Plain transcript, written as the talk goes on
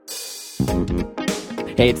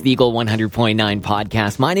Hey, it's the Eagle 100.9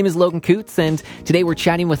 podcast. My name is Logan Coots, and today we're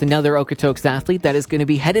chatting with another Okotoks athlete that is going to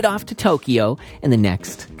be headed off to Tokyo in the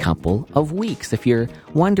next couple of weeks. If you're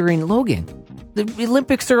wondering, Logan, the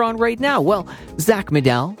Olympics are on right now. Well, Zach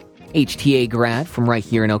Medell, HTA grad from right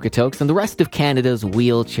here in Okotoks, and the rest of Canada's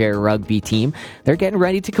wheelchair rugby team, they're getting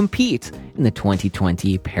ready to compete in the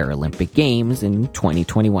 2020 Paralympic Games in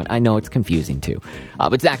 2021. I know it's confusing too.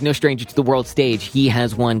 But Zach, no stranger to the world stage. He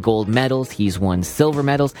has won gold medals. He's won silver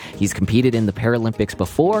medals. He's competed in the Paralympics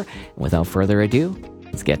before. And without further ado,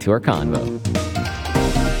 let's get to our convo.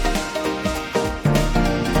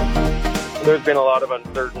 There's been a lot of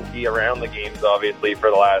uncertainty around the games, obviously, for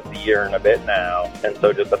the last year and a bit now. And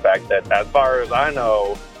so just the fact that, as far as I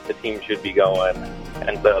know, the team should be going.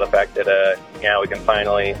 And so the fact that, we can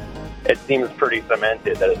finally, it seems pretty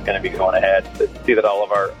cemented that it's going to be going ahead. To see that all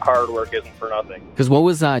of our hard work isn't for nothing. Because what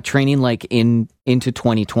was training like into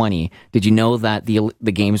 2020? Did you know that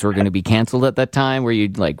the games were going to be canceled at that time? Were you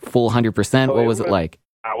like full 100%? What was it like?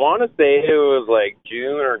 I want to say it was like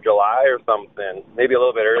June or July or something, maybe a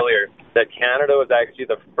little bit earlier, that Canada was actually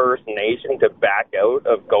the first nation to back out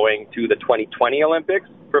of going to the 2020 Olympics,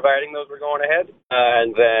 providing those were going ahead.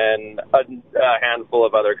 And then a handful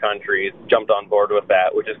of other countries jumped on board with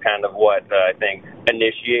that, which is kind of what I think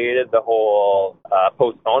initiated the whole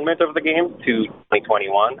postponement of the games to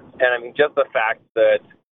 2021. And I mean, just the fact that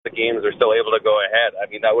the games are still able to go ahead. I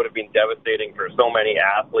mean, that would have been devastating for so many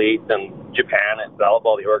athletes and Japan itself,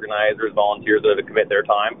 all the organizers, volunteers that have commit their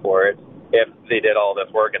time for it, if they did all this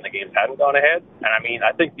work and the games hadn't gone ahead. And I mean,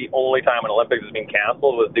 I think the only time an Olympics has been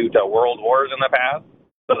canceled was due to world wars in the past.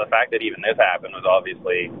 So the fact that even this happened was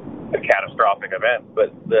obviously a catastrophic event. But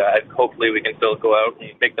hopefully we can still go out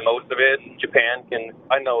and make the most of it. Japan can,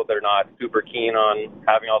 I know they're not super keen on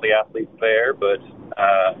having all the athletes there, but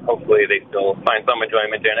hopefully they still find some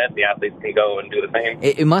enjoyment in it. The athletes can go and do the same.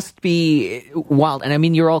 It must be wild. And I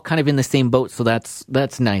mean, you're all kind of in the same boat, so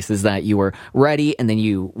that's nice, is that you were ready and then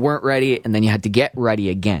you weren't ready and then you had to get ready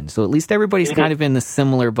again. So at least everybody's kind of in the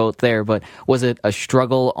similar boat there. But was it a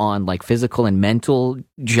struggle on like physical and mental,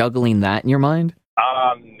 juggling that in your mind?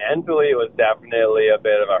 Mentally, it was definitely a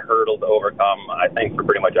bit of a hurdle to overcome, I think, for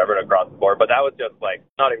pretty much everyone across the board. But that was just like,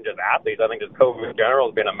 not even just athletes. I think just COVID in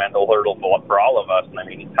general has been a mental hurdle for all of us. And I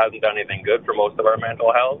mean, it hasn't done anything good for most of our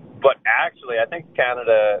mental health. But actually, I think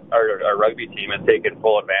Canada, our rugby team, has taken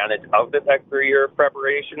full advantage of this extra year of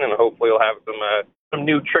preparation. And hopefully we'll have some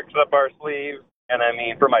new tricks up our sleeves. And I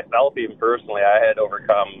mean, for myself, even personally, I had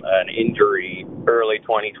overcome an injury early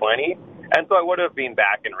 2020. And so I would have been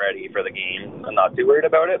back and ready for the game. I'm not too worried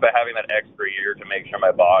about it, but having that extra year to make sure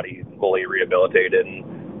my body's fully rehabilitated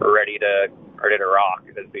and ready to rock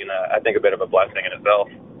has been, I think, a bit of a blessing in itself.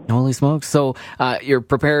 Holy smokes. So you're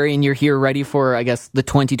preparing, you're here ready for, I guess, the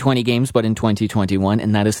 2020 games, but in 2021,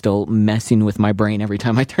 and that is still messing with my brain every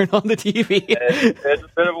time I turn on the TV. It's a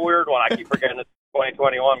bit of a weird one. I keep forgetting it's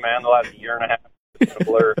 2021, man, the last year and a half. A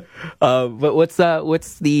blur. But what's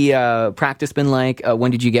the practice been like?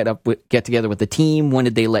 When did you get together with the team? When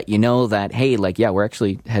did they let you know that, hey, like, yeah, we're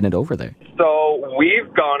actually headed over there? So we've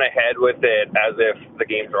gone ahead with it as if the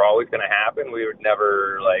games are always going to happen. We would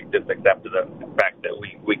never just accept the fact that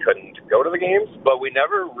we couldn't go to the games, but we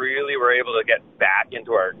never really were able to get back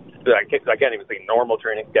into our, I can't even say normal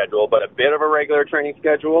training schedule, but a bit of a regular training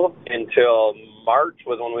schedule until March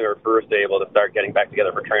was when we were first able to start getting back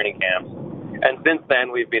together for training camps. And since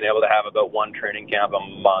then, we've been able to have about one training camp a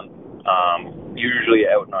month, usually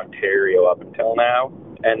out in Ontario up until now.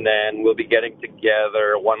 And then we'll be getting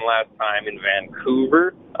together one last time in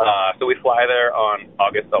Vancouver. So we fly there on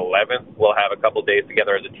August 11th. We'll have a couple days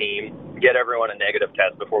together as a team, get everyone a negative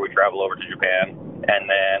test before we travel over to Japan. And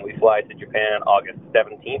then we fly to Japan August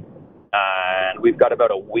 17th. And we've got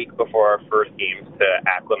about a week before our first games to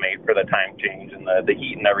acclimate for the time change and the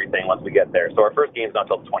heat and everything once we get there. So our first game's not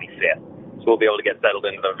until the 25th. So we'll be able to get settled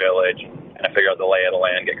into the village and figure out the lay of the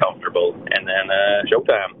land, get comfortable, and then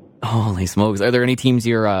showtime. Holy smokes. Are there any teams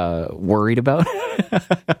you're worried about?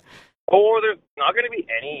 There's not going to be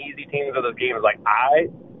any easy teams of those games. Like, I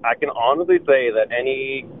can honestly say that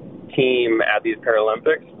any team at these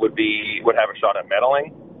Paralympics would have a shot at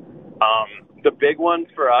medaling. The big ones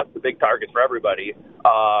for us, the big targets for everybody,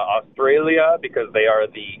 Australia, because they are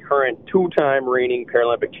the current two-time reigning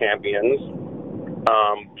Paralympic champions.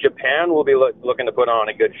 Japan will be looking to put on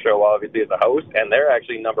a good show, obviously, as a host, and they're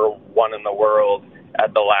actually number one in the world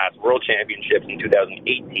at the last World Championships in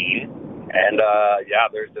 2018. And,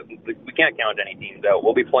 we can't count any teams out.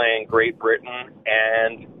 We'll be playing Great Britain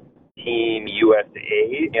and Team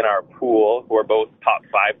USA in our pool, who are both top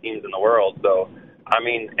 5 teams in the world. So I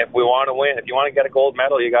mean, if we want to win, if you want to get a gold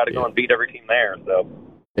medal, you got to go and beat every team there. So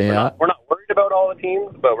we're not worried about all the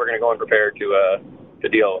teams, but we're going to go in prepared to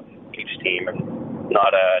deal with each team and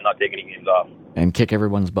not take any games off and kick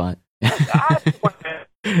everyone's butt.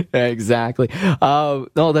 Exactly.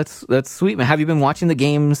 No, that's sweet, man. Have you been watching the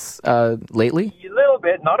games lately? A little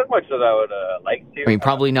bit, not as much as I would like to. I mean,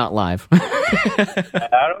 probably not live.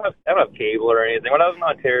 I don't have cable or anything. When I was in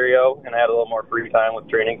Ontario and I had a little more free time with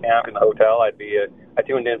training camp in the hotel, I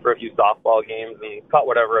tuned in for a few softball games and caught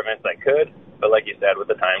whatever events I could. But like you said, with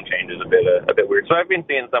the time change, it's a bit weird. So I've been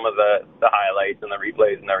seeing some of the highlights and the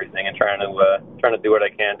replays and everything, and trying to do what I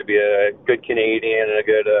can to be a good Canadian and a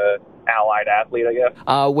good allied athlete, I guess.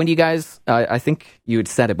 When do you guys? I think you had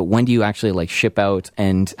said it, but when do you actually ship out?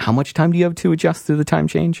 And how much time do you have to adjust to the time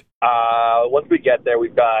change? Once we get there,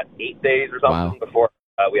 we've got 8 days or something before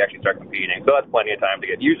we actually start competing. So that's plenty of time to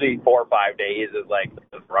get. Usually 4 or 5 days is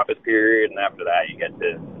the roughest period, and after that you get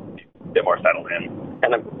to get more settled in.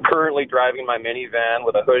 And I'm currently driving my minivan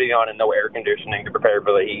with a hoodie on and no air conditioning to prepare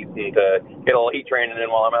for the heat and to get a little heat training in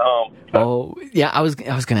while I'm at home. Oh, yeah, I was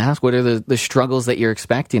going to ask, what are the struggles that you're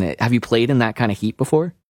expecting? Have you played in that kind of heat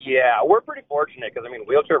before? Yeah, we're pretty fortunate because,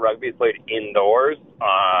 wheelchair rugby is played indoors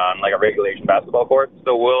on a regulation basketball court.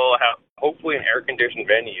 So we'll have hopefully an air-conditioned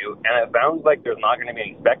venue, and it sounds like there's not going to be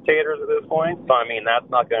any spectators at this point. So, that's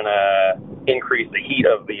not going to increase the heat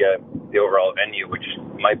of the overall venue, which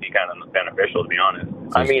might be kind of beneficial, to be honest.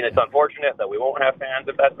 It's unfortunate that we won't have fans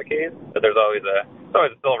if that's the case, but there's always a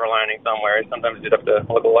silver lining somewhere. Sometimes you have to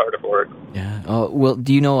look a little harder for it. Yeah. Well,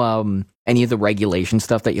 do you know any of the regulation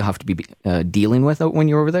stuff that you'll have to be dealing with when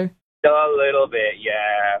you're over there? A little bit,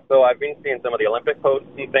 yeah. So I've been seeing some of the Olympic posts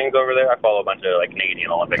and things over there. I follow a bunch of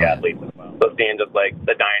Canadian Olympic athletes as well. So seeing just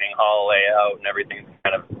the dining hall layout and everything's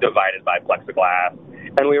kind of divided by plexiglass.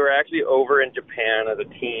 And we were actually over in Japan as a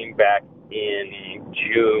team back in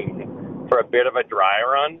June for a bit of a dry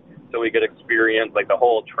run, so we could experience the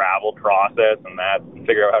whole travel process and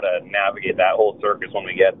figure out how to navigate that whole circus when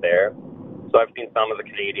we get there. So I've seen some of the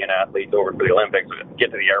Canadian athletes over for the Olympics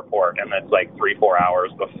get to the airport, and it's 3-4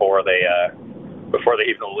 hours before they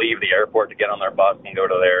even leave the airport to get on their bus and go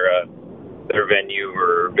to their venue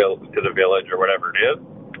or to the village or whatever it is.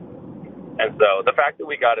 And so the fact that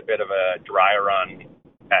we got a bit of a dry run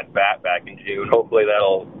at that back in June, hopefully there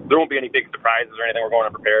won't be any big surprises or anything. We're going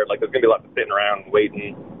unprepared. There's going to be lots of sitting around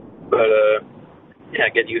waiting, but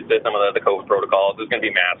get used to some of the COVID protocols. There's going to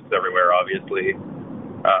be masks everywhere, obviously.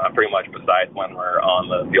 Pretty much besides when we're on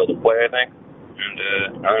the field of play, I think.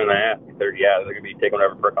 And other than that, they're going to be taking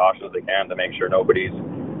whatever precautions they can to make sure nobody's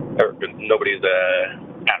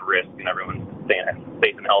at risk and everyone's staying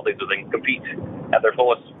safe and healthy so they can compete at their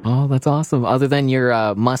fullest. Oh, that's awesome. Other than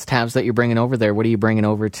your must-haves that you're bringing over there, what are you bringing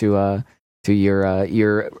over to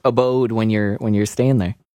your abode when you're staying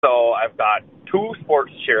there? So I've got 2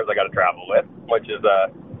 sports chairs I got to travel with, which is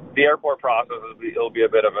the airport process. It'll be a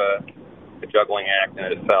bit of a juggling act in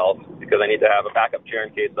itself because I need to have a backup chair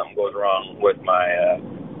in case something goes wrong with my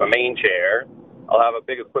main chair. I'll have a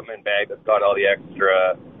big equipment bag that's got all the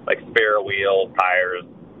extra spare wheels, tires,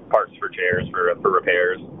 parts for chairs for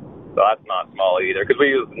repairs. So that's not small either because we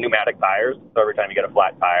use pneumatic tires. So every time you get a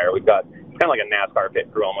flat tire, we've got kind of like a NASCAR pit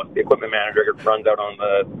crew almost. The equipment manager runs out on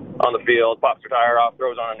the field, pops your tire off,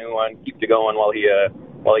 throws on a new one, keeps you going while he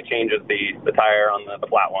changes the tire on the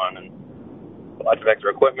flat one, and lots of extra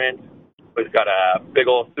equipment. We've got a big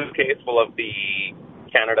old suitcase full of the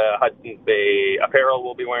Canada Hudson's Bay apparel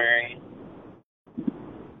we'll be wearing.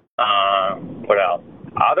 What else?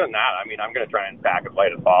 Other than that, I'm going to try and pack as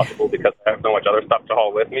light as possible because I have so much other stuff to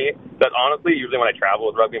haul with me that honestly, usually when I travel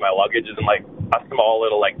with rugby, my luggage is in a small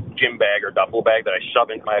little gym bag or duffel bag that I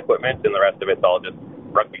shove into my equipment, and the rest of it's all just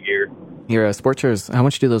rugby gear. Your sports chairs, how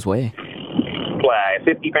much do those weigh?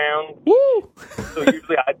 50 pounds. Woo! So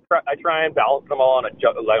usually I try and balance them all on a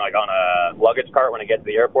luggage cart when I get to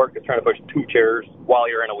the airport, because trying to push 2 chairs while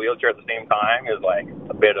you're in a wheelchair at the same time is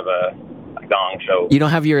a bit of a gong show. You don't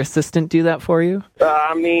have your assistant do that for you?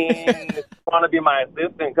 If you want to be my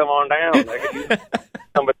assistant, come on down. I could use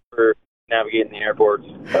somebody for navigating the airports.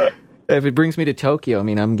 If it brings me to Tokyo,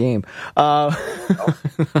 I'm game.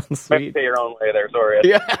 Sweet. Pay your own way there. Sorry.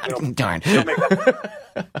 Yeah. Darn.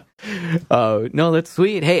 No, that's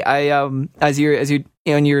sweet. Hey, as you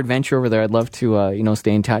on your adventure over there, I'd love to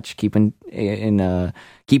stay in touch, keeping the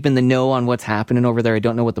know on what's happening over there. I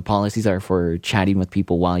don't know what the policies are for chatting with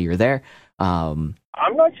people while you're there.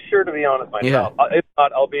 I'm not sure, to be honest myself. Yeah. If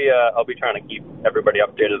not, I'll be trying to keep everybody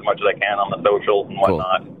updated as much as I can on the socials and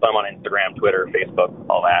whatnot. Cool. So I'm on Instagram, Twitter, Facebook,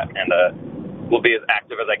 all that, and will be as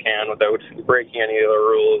active as I can without breaking any of the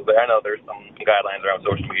rules. I know there's some guidelines around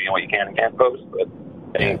social media and what you can and can't post, but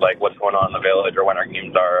things like what's going on in the village or when our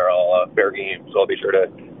games are all fair games. So I'll be sure to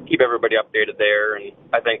keep everybody updated there. And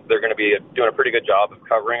I think they're going to be doing a pretty good job of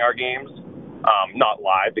covering our games, not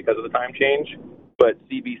live because of the time change. But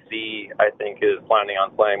CBC, I think, is planning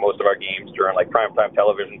on playing most of our games during like primetime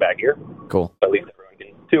television back here. Cool. So at least everyone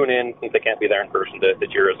can tune in since they can't be there in person to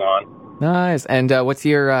cheer us on. Nice. And what's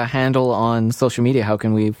your handle on social media? How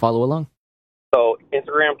can we follow along? So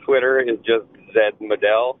Instagram, Twitter is just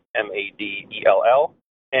Zmedell, Madell.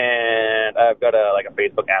 And I've got a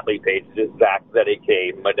Facebook athlete page, just Zach,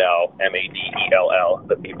 Z-A-K, Medell, Madell,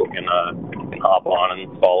 that people can hop on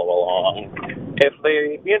and follow along if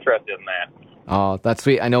they'd be interested in that. Oh, that's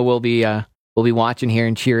sweet. I know we'll be watching here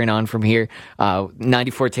and cheering on from here.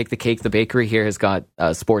 94 Take the Cake, the bakery here, has got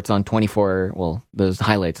sports on 24. Well, there's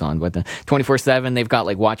highlights on, but 24/7. They've got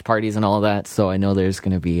like watch parties and all of that. So I know there's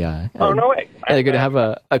going to be. Oh, no way! They're going to have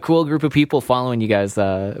a cool group of people following you guys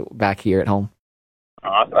back here at home.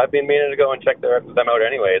 Awesome. I've been meaning to go and check them out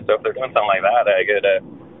anyway. So if they're doing something like that,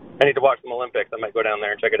 I need to watch some Olympics. I might go down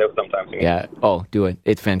there and check it out sometime soon. Yeah. Oh, do it.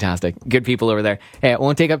 It's fantastic. Good people over there. Hey, I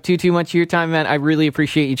won't take up too much of your time, man. I really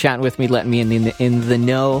appreciate you chatting with me, letting me in the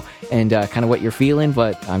know and kind of what you're feeling.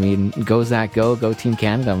 But I mean, go Zach, go Team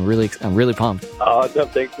Canada. I'm really pumped. Awesome.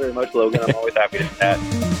 Thanks very much, Logan. I'm always happy to chat.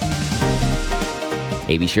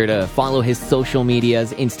 Hey, be sure to follow his social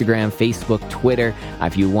medias, Instagram, Facebook, Twitter.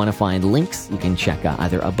 If you want to find links, you can check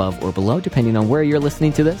either above or below, depending on where you're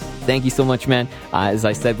listening to this. Thank you so much, man. As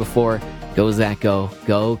I said before, go Zach,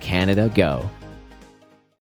 go Canada, go.